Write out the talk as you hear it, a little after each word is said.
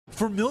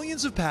For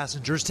millions of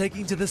passengers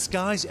taking to the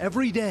skies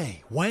every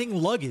day, weighing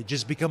luggage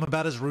has become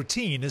about as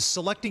routine as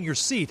selecting your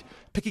seat,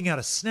 picking out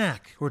a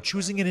snack, or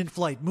choosing an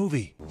in-flight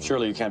movie.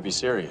 Surely you can't be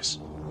serious.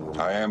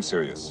 I am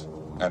serious.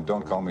 And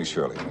don't call me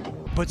Shirley.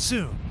 But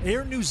soon,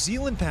 Air New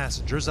Zealand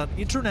passengers on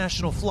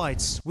international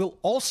flights will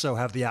also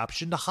have the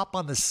option to hop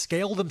on the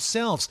scale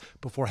themselves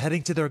before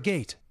heading to their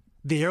gate.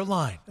 The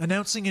airline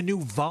announcing a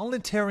new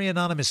voluntary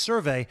anonymous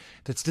survey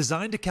that's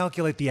designed to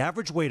calculate the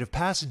average weight of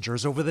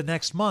passengers over the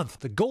next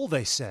month. The goal,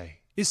 they say,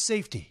 is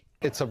safety.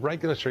 It's a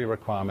regulatory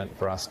requirement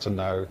for us to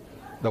know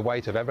the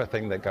weight of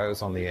everything that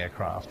goes on the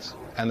aircraft,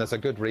 and there's a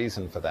good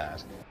reason for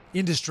that.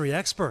 Industry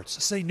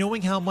experts say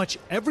knowing how much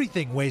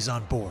everything weighs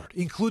on board,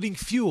 including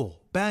fuel,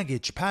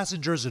 baggage,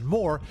 passengers, and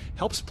more,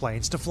 helps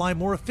planes to fly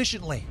more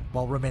efficiently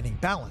while remaining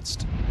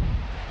balanced.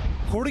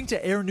 According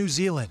to Air New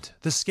Zealand,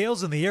 the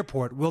scales in the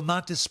airport will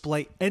not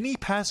display any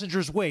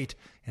passenger's weight,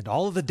 and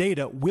all of the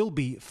data will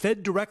be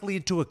fed directly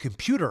into a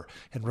computer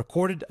and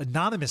recorded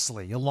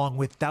anonymously along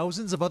with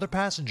thousands of other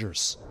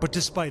passengers. But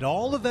despite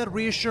all of that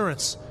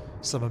reassurance,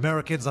 some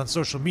Americans on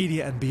social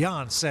media and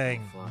beyond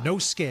saying, no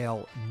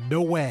scale,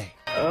 no way.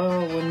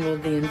 Oh, when will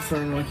the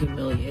infernal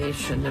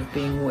humiliation of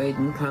being weighed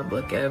in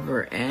public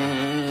ever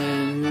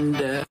end?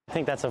 I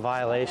think that's a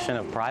violation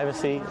of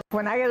privacy.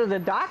 When I go to the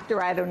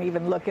doctor, I don't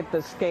even look at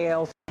the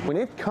scales. When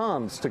it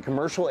comes to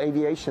commercial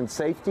aviation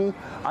safety,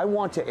 I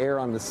want to err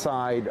on the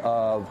side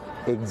of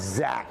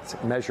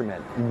exact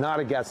measurement, not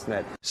a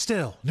guesstimate.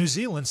 Still, New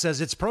Zealand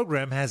says its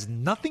program has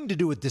nothing to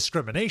do with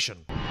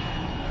discrimination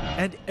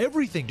and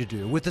everything to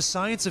do with the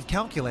science of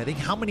calculating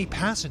how many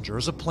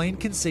passengers a plane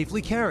can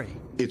safely carry.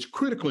 It's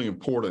critically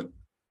important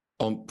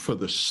for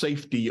the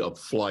safety of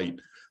flight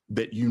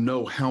that you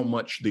know how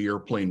much the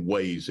airplane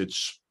weighs.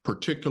 It's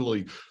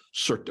particularly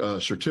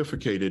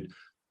certificated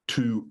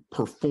to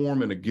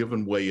perform in a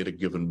given way at a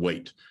given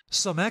weight.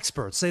 Some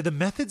experts say the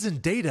methods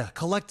and data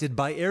collected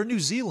by Air New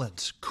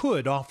Zealand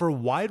could offer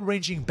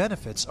wide-ranging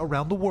benefits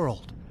around the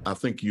world. I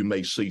think you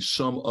may see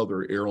some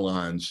other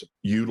airlines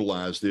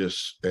utilize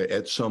this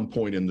at some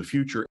point in the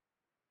future.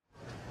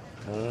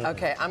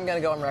 Okay, I'm going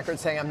to go on record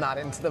saying I'm not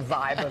into the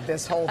vibe of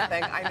this whole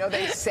thing. I know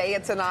they say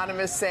it's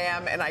anonymous,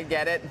 Sam, and I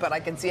get it, but I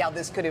can see how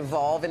this could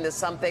evolve into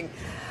something.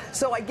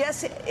 So I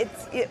guess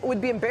it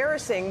would be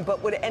embarrassing,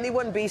 but would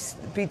anyone be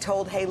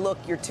told, hey, look,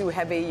 you're too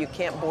heavy, you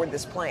can't board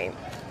this plane?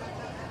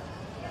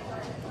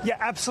 Yeah,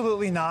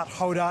 absolutely not,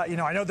 Hoda. You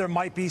know, I know there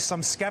might be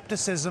some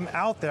skepticism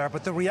out there,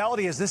 but the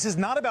reality is this is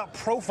not about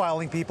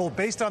profiling people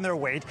based on their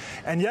weight.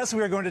 And yes,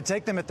 we are going to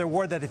take them at their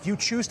word that if you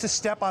choose to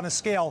step on a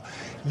scale,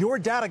 your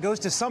data goes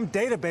to some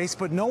database,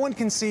 but no one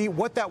can see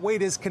what that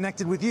weight is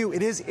connected with you.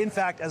 It is, in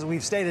fact, as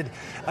we've stated,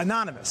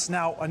 anonymous.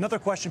 Now, another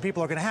question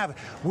people are going to have,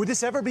 would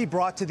this ever be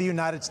brought to the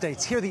United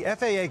States? Here, the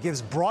FAA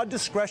gives broad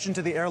discretion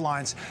to the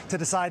airlines to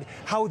decide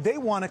how they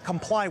want to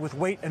comply with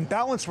weight and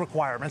balance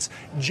requirements.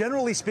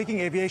 Generally speaking,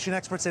 aviation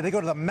experts say they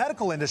go to the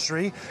medical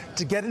industry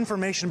to get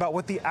information about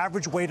what the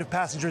average weight of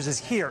passengers is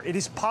here. It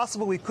is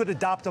possible we could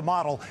adopt a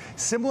model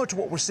similar to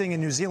what we're seeing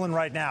in New Zealand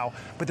right now,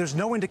 but there's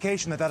no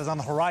indication that that is on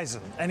the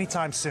horizon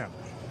anytime soon.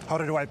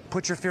 Hoda, do I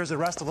put your fears at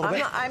rest a little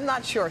bit? I'm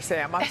not sure,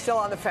 Sam. I'm still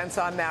on the fence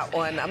on that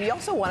one. You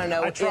also want to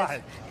know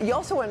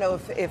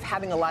if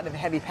having a lot of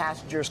heavy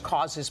passengers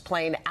causes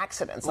plane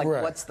accidents. Like,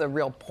 what's the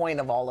real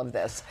point of all of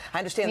this? I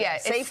understand. Yeah,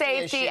 it's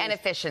safety and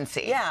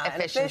efficiency. Yeah,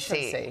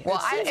 efficiency.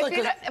 Well,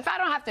 if I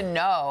don't have to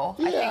know,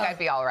 I think I'd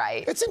be all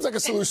right. It seems like a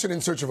solution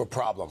in search of a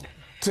problem.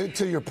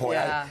 To your point,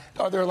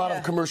 are there a lot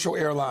of commercial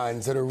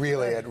airlines that are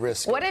really at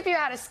risk? What if you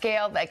had a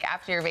scale like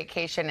after your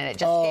vacation and it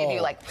just gave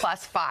you like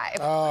 +5,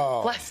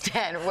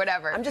 +10,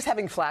 whatever? I'm just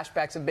having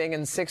flashbacks of being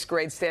in 6th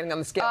grade, standing on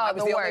the scale. I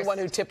was the only one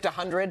who tipped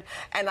 100,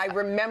 and I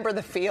remember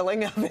the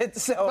feeling of it.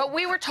 But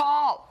we were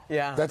tall.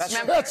 Yeah,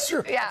 that's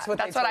true. Yeah,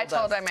 that's what I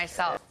told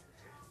myself.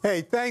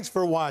 Hey, thanks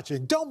for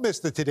watching. Don't miss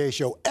the Today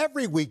Show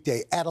every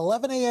weekday at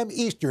 11 a.m.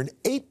 Eastern,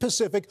 8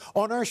 Pacific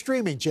on our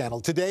streaming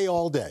channel, Today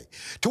All Day.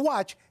 To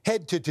watch,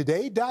 head to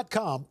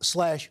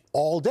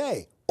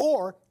today.com/allday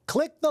or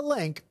click the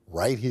link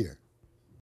right here.